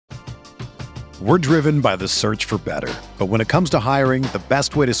We're driven by the search for better. But when it comes to hiring, the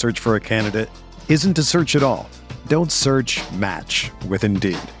best way to search for a candidate isn't to search at all. Don't search, match with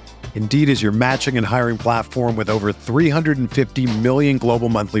Indeed. Indeed is your matching and hiring platform with over 350 million global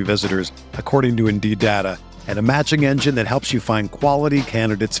monthly visitors, according to Indeed data, and a matching engine that helps you find quality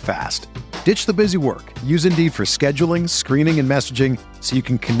candidates fast. Ditch the busy work. Use Indeed for scheduling, screening, and messaging so you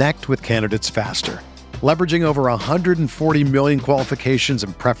can connect with candidates faster. Leveraging over 140 million qualifications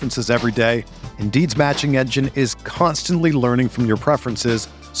and preferences every day, Indeed's matching engine is constantly learning from your preferences,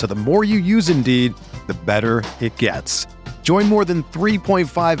 so the more you use Indeed, the better it gets. Join more than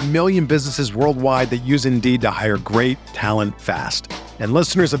 3.5 million businesses worldwide that use Indeed to hire great talent fast. And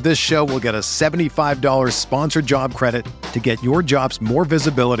listeners of this show will get a $75 sponsored job credit to get your jobs more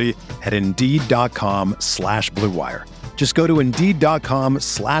visibility at Indeed.com/Blue Wire. Just go to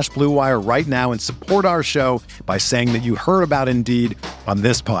Indeed.com/Blue Wire right now and support our show by saying that you heard about Indeed on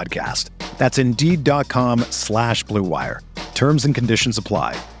this podcast. That's Indeed.com/Blue Wire. Terms and conditions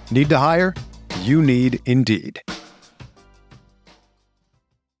apply. Need to hire? You need Indeed.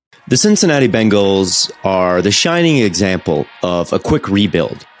 The Cincinnati Bengals are the shining example of a quick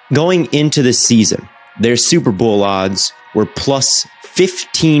rebuild. Going into the season, their Super Bowl odds were plus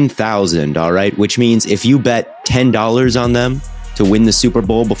 15,000, all right? Which means if you bet $10 on them to win the Super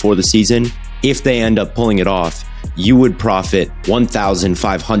Bowl before the season, if they end up pulling it off, you would profit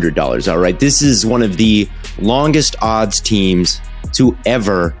 $1,500, all right? This is one of the longest odds teams to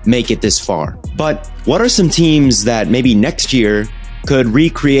ever make it this far. But what are some teams that maybe next year could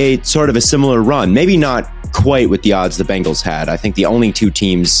recreate sort of a similar run? Maybe not quite with the odds the Bengals had. I think the only two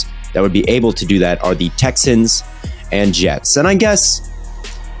teams that would be able to do that are the Texans and Jets. And I guess,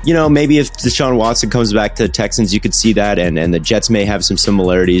 you know, maybe if Deshaun Watson comes back to the Texans, you could see that. And the Jets may have some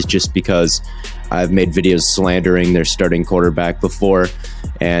similarities just because I've made videos slandering their starting quarterback before.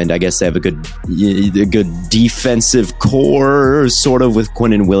 And I guess they have a good defensive core, sort of, with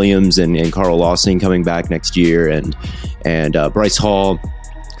Quinnen Williams and Carl Lawson coming back next year, and Bryce Hall.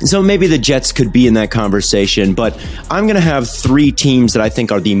 So maybe the Jets could be in that conversation. But I'm going to have three teams that I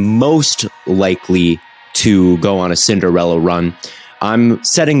think are the most likely to go on a Cinderella run. I'm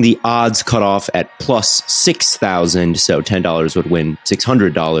setting the odds cutoff at plus 6,000, so $10 would win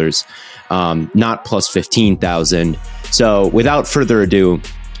 $600, not plus 15,000. So without further ado,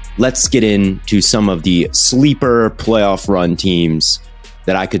 let's get into some of the sleeper playoff run teams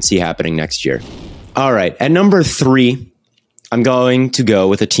that I could see happening next year. All right, at number 3, I'm going to go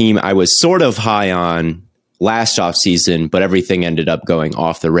with a team I was sort of high on last offseason, but everything ended up going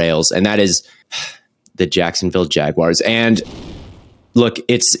off the rails, and that is the Jacksonville Jaguars. And look,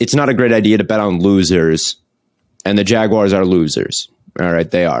 it's not a great idea to bet on losers, and the Jaguars are losers. All right,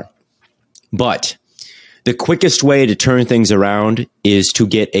 they are. But the quickest way to turn things around is to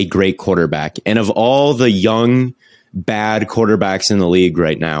get a great quarterback. And of all the young, bad quarterbacks in the league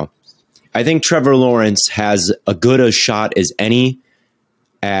right now, I think Trevor Lawrence has as good a shot as any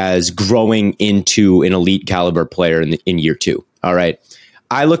as growing into an elite caliber player in year 2. All right.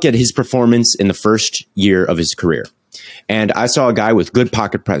 I look at his performance in the first year of his career, and I saw a guy with good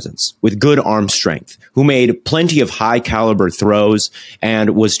pocket presence, with good arm strength, who made plenty of high caliber throws and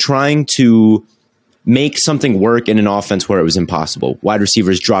was trying to make something work in an offense where it was impossible. Wide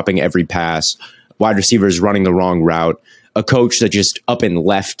receivers dropping every pass, wide receivers running the wrong route, a coach that just up and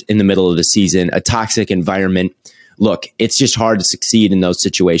left in the middle of the season, a toxic environment. Look, it's just hard to succeed in those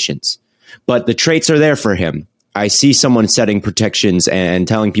situations. But the traits are there for him. I see someone setting protections and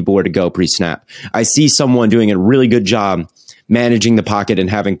telling people where to go pre-snap. I see someone doing a really good job managing the pocket and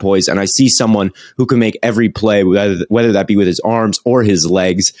having poise. And I see someone who can make every play, whether that be with his arms or his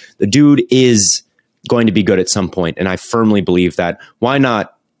legs. The dude is going to be good at some point, and I firmly believe that. Why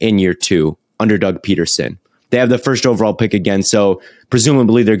not in year 2 under Doug Peterson? They have the first overall pick again, so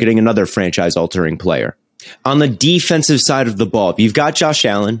presumably they're getting another franchise-altering player. On the defensive side of the ball, you've got Josh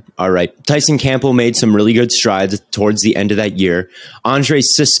Allen. All right. Tyson Campbell made some really good strides towards the end of that year. Andre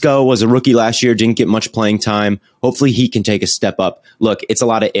Sisco was a rookie last year, didn't get much playing time. Hopefully he can take a step up. Look, it's a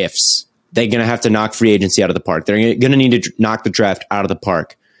lot of ifs. They're going to have to knock free agency out of the park. They're going to need to knock the draft out of the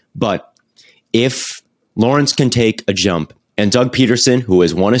park. But if Lawrence can take a jump, and Doug Peterson, who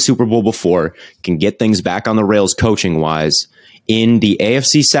has won a Super Bowl before, can get things back on the rails coaching-wise, in the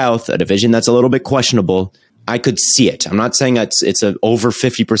AFC South, a division that's a little bit questionable, I could see it. I'm not saying it's an over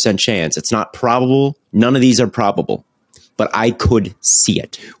 50% chance. It's not probable. None of these are probable. But I could see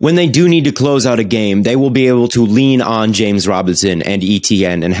it. When they do need to close out a game, they will be able to lean on James Robinson and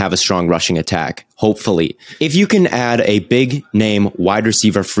ETN and have a strong rushing attack, hopefully. If you can add a big-name wide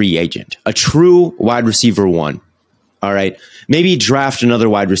receiver free agent, a true wide receiver 1, All right. Maybe draft another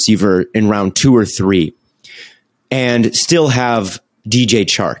wide receiver in round 2 or 3 and still have DJ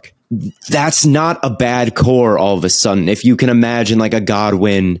Chark. That's not a bad core all of a sudden. If you can imagine like a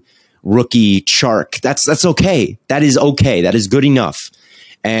Godwin rookie Chark, that's okay. That is okay. That is good enough.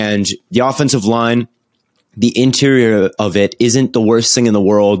 And the offensive line, the interior of it isn't the worst thing in the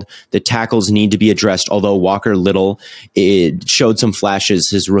world. The tackles need to be addressed, although Walker Little, it showed some flashes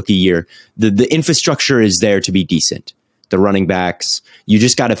his rookie year. The infrastructure is there to be decent. The running backs, you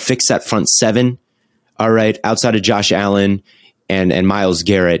just got to fix that front 7. All right, outside of Josh Allen and Myles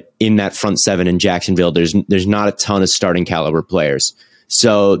Garrett in that front 7 in Jacksonville, there's not a ton of starting caliber players.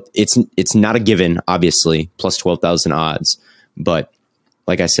 So it's not a given, obviously, plus 12,000 odds. But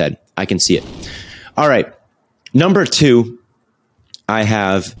like I said, I can see it. All right. Number 2, I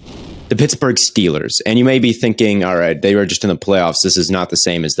have the Pittsburgh Steelers. And you may be thinking, all right, they were just in the playoffs. This is not the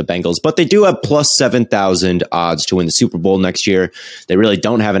same as the Bengals. But they do have plus 7,000 odds to win the Super Bowl next year. They really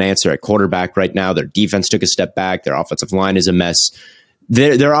don't have an answer at quarterback right now. Their defense took a step back. Their offensive line is a mess.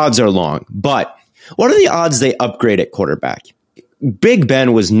 Their odds are long. But what are the odds they upgrade at quarterback? Big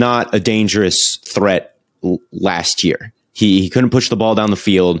Ben was not a dangerous threat last year. He couldn't push the ball down the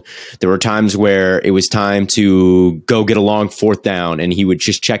field. There were times where it was time to go get a long 4th down, and he would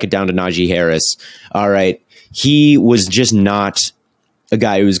just check it down to Najee Harris. All right. He was just not a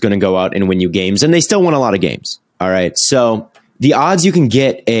guy who was going to go out and win you games, and they still won a lot of games. All right. So the odds you can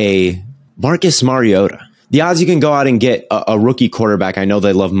get a Marcus Mariota, the odds you can go out and get a rookie quarterback. I know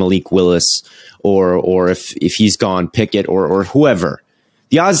they love Malik Willis, or if he's gone, Pickett or whoever.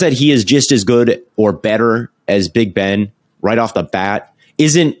 The odds that he is just as good or better as Big Ben right off the bat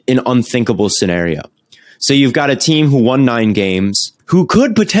isn't an unthinkable scenario. So you've got a team who won 9 games, who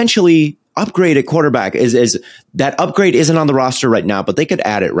could potentially upgrade at quarterback. Is that upgrade isn't on the roster right now, but they could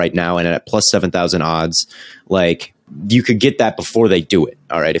add it right now, and at plus 7,000 odds, like you could get that before they do it.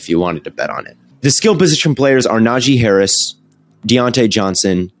 All right, if you wanted to bet on it. The skill position players are Najee Harris, Deontay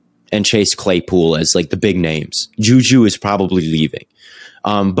Johnson, and Chase Claypool as like the big names. Juju is probably leaving.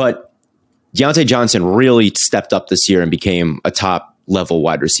 But Deontay Johnson really stepped up this year and became a top level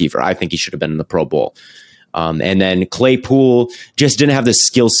wide receiver. I think he should have been in the Pro Bowl. And then Claypool just didn't have the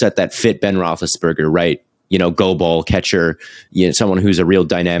skill set that fit Ben Roethlisberger, right? You know, go ball catcher, someone who's a real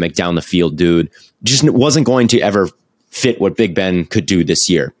dynamic down the field dude. Just wasn't going to ever fit what Big Ben could do this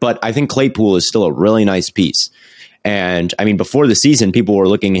year. But I think Claypool is still a really nice piece. And I mean, before the season, people were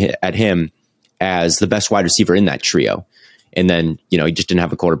looking at him as the best wide receiver in that trio. And then, he just didn't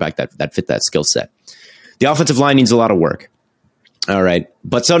have a quarterback that fit that skill set. The offensive line needs a lot of work. All right.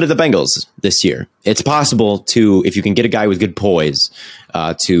 But so did the Bengals this year. It's possible to, if you can get a guy with good poise,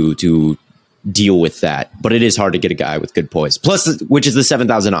 to deal with that. But it is hard to get a guy with good poise. Plus, which is the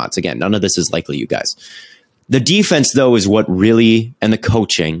 7,000 odds. Again, none of this is likely, you guys. The defense, though, is what really, and the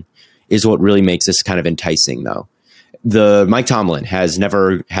coaching is what really makes this kind of enticing, though. Mike Tomlin has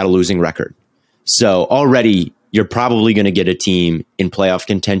never had a losing record. So already you're probably going to get a team in playoff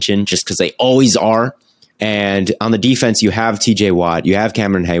contention just because they always are. And on the defense, you have TJ Watt, you have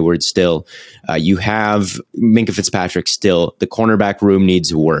Cameron Hayward still, you have Minkah Fitzpatrick still. The cornerback room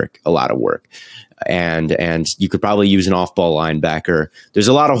needs work, a lot of work. And you could probably use an off-ball linebacker. There's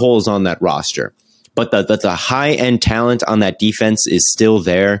a lot of holes on that roster. But the high-end talent on that defense is still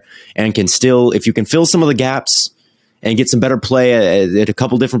there and can still, if you can fill some of the gaps and get some better play at a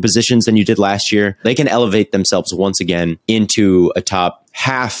couple different positions than you did last year, they can elevate themselves once again into a top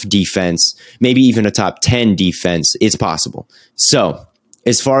half defense, maybe even a top 10 defense. It's possible. So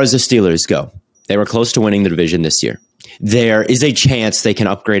as far as the Steelers go, they were close to winning the division this year. There is a chance they can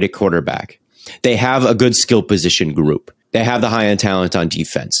upgrade at quarterback. They have a good skill position group. They have the high-end talent on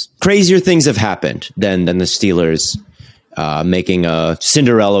defense. Crazier things have happened than the Steelers making a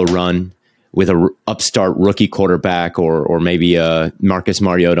Cinderella run with a upstart rookie quarterback or maybe a Marcus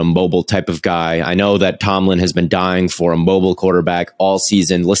Mariota mobile type of guy. I know that Tomlin has been dying for a mobile quarterback all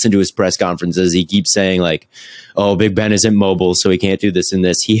season. Listen to his press conferences. He keeps saying like, oh, Big Ben isn't mobile, so he can't do this and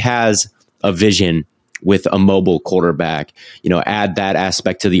this. He has a vision with a mobile quarterback, add that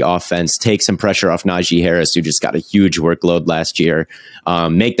aspect to the offense, take some pressure off Najee Harris, who just got a huge workload last year,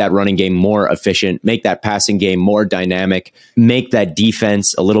 make that running game more efficient, make that passing game more dynamic, make that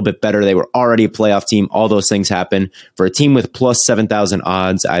defense a little bit better. They were already a playoff team. All those things happen. For a team with plus 7,000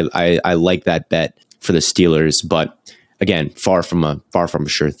 odds, I like that bet for the Steelers, but again, far from a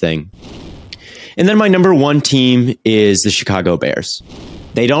sure thing. And then my number one team is the Chicago Bears.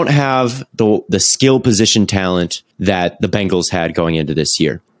 They don't have the skill position talent that the Bengals had going into this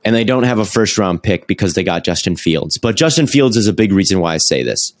year. And they don't have a first round pick because they got Justin Fields. But Justin Fields is a big reason why I say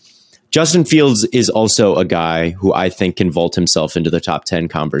this. Justin Fields is also a guy who I think can vault himself into the top 10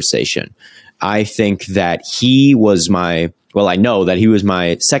 conversation. I think that I know that he was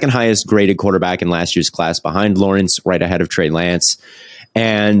my second highest graded quarterback in last year's class behind Lawrence, right ahead of Trey Lance.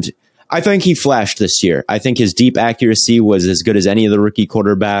 And I think he flashed this year. I think his deep accuracy was as good as any of the rookie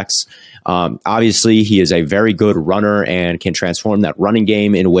quarterbacks. Obviously, he is a very good runner and can transform that running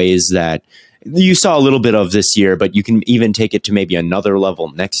game in ways that you saw a little bit of this year, but you can even take it to maybe another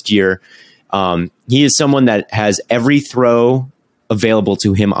level next year. He is someone that has every throw available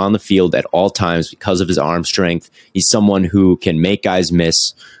to him on the field at all times because of his arm strength. He's someone who can make guys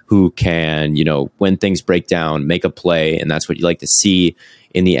miss, who can, when things break down, make a play. And that's what you like to see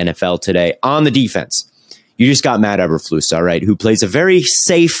in the NFL today. On the defense, you just got Matt Eberflus, all right, who plays a very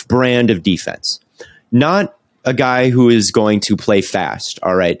safe brand of defense. Not a guy who is going to play fast,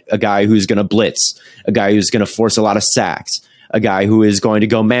 all right, a guy who's going to blitz, a guy who's going to force a lot of sacks, a guy who is going to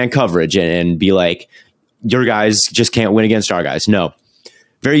go man coverage and be like, your guys just can't win against our guys. No,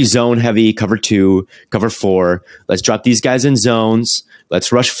 very zone heavy, cover 2, cover 4. Let's drop these guys in zones.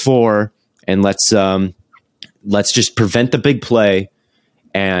 Let's rush 4, and let's just prevent the big play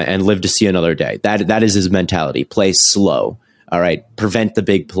and live to see another day. That is his mentality. Play slow. All right, prevent the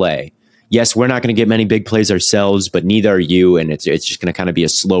big play. Yes, we're not going to get many big plays ourselves, but neither are you, and it's just going to kind of be a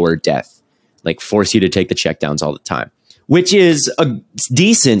slower death, like force you to take the checkdowns all the time, which is a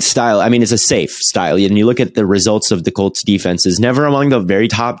decent style. I mean, it's a safe style. And you look at the results of the Colts defenses, never among the very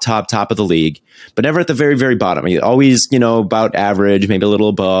top of the league, but never at the very, very bottom. I mean, always, about average, maybe a little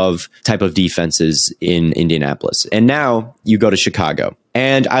above type of defenses in Indianapolis. And now you go to Chicago.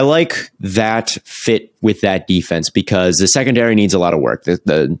 And I like that fit with that defense because the secondary needs a lot of work.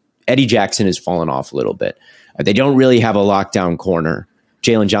 The Eddie Jackson has fallen off a little bit. They don't really have a lockdown corner.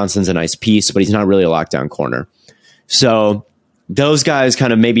 Jalen Johnson's a nice piece, but he's not really a lockdown corner. So those guys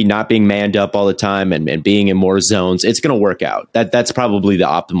kind of maybe not being manned up all the time and being in more zones, it's going to work out. That's probably the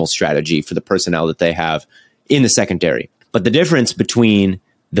optimal strategy for the personnel that they have in the secondary. But the difference between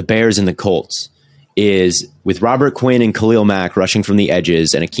the Bears and the Colts is with Robert Quinn and Khalil Mack rushing from the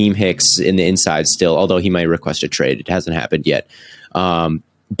edges and Akeem Hicks in the inside still, although he might request a trade. It hasn't happened yet.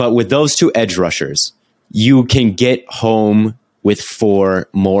 But with those two edge rushers, you can get home with 4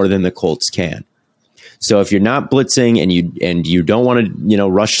 more than the Colts can. So if you're not blitzing and you don't want to,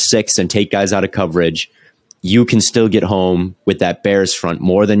 rush 6 and take guys out of coverage, you can still get home with that Bears front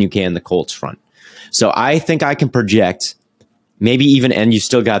more than you can the Colts front. So I think I can project maybe even, and you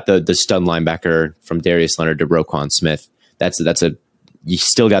still got the stud linebacker from Darius Leonard to Roquan Smith. You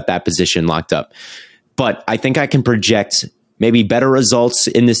still got that position locked up. But I think I can project maybe better results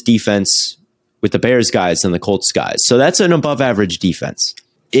in this defense with the Bears guys than the Colts guys. So that's an above average defense.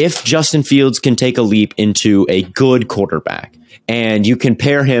 If Justin Fields can take a leap into a good quarterback and you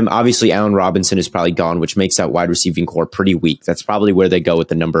compare him, obviously Allen Robinson is probably gone, which makes that wide receiving core pretty weak. That's probably where they go with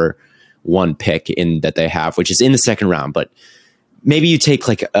the number 1 pick that they have, which is in the second round. But maybe you take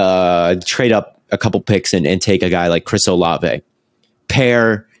trade up a couple picks and take a guy like Chris Olave,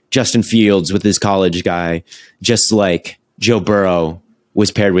 pair Justin Fields with his college guy, just like Joe Burrow was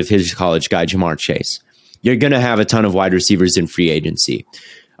paired with his college guy, Jamar Chase. You're going to have a ton of wide receivers in free agency.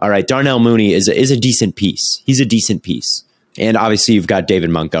 All right, Darnell Mooney is a decent piece. He's a decent piece. And obviously you've got David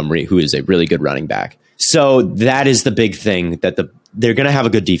Montgomery, who is a really good running back. So that is the big thing, that they're going to have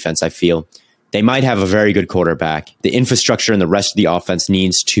a good defense, I feel. They might have a very good quarterback. The infrastructure and the rest of the offense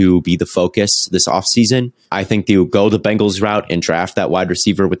needs to be the focus this offseason. I think they'll go the Bengals route and draft that wide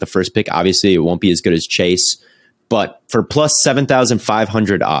receiver with the first pick. Obviously, it won't be as good as Chase. But for plus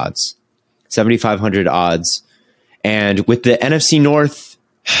 7,500 odds, 7,500 odds, and with the NFC North,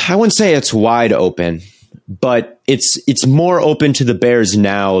 I wouldn't say it's wide open, but it's more open to the Bears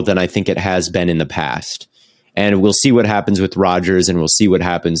now than I think it has been in the past. And we'll see what happens with Rodgers, and we'll see what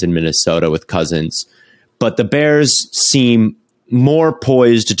happens in Minnesota with Cousins. But the Bears seem more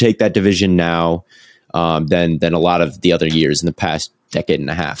poised to take that division now than a lot of the other years in the past decade and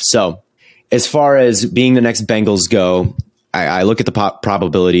a half. So as far as being the next Bengals go, I look at the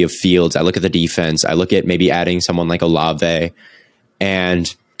probability of Fields. I look at the defense. I look at maybe adding someone like Olave,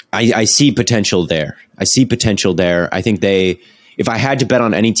 and I see potential there. I think if I had to bet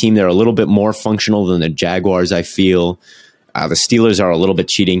on any team, they're a little bit more functional than the Jaguars, I feel. The Steelers are a little bit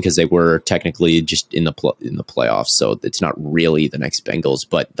cheating because they were technically just in the playoffs, so it's not really the next Bengals,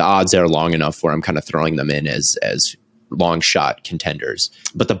 but the odds are long enough where I'm kind of throwing them in as long shot contenders.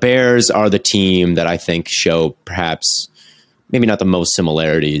 But the Bears are the team that I think show perhaps maybe not the most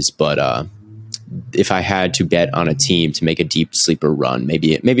similarities, but if I had to bet on a team to make a deep sleeper run,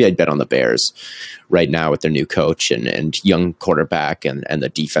 maybe I'd bet on the Bears right now with their new coach and young quarterback and the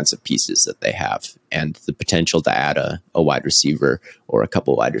defensive pieces that they have and the potential to add a wide receiver or a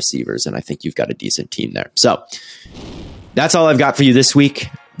couple wide receivers. And I think you've got a decent team there. So that's all I've got for you this week.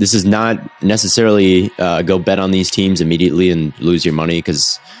 This is not necessarily go bet on these teams immediately and lose your money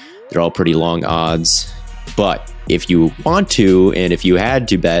because they're all pretty long odds. But if you want to, and if you had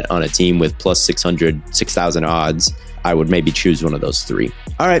to bet on a team with plus 6,000 odds, I would maybe choose one of those three.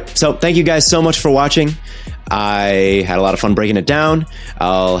 All right. So thank you guys so much for watching. I had a lot of fun breaking it down.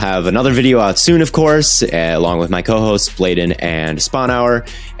 I'll have another video out soon, of course, along with my co-hosts, Bladen and Spawn Hour.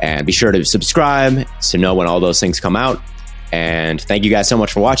 And be sure to subscribe to know when all those things come out. And thank you guys so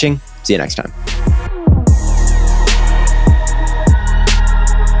much for watching. See you next time.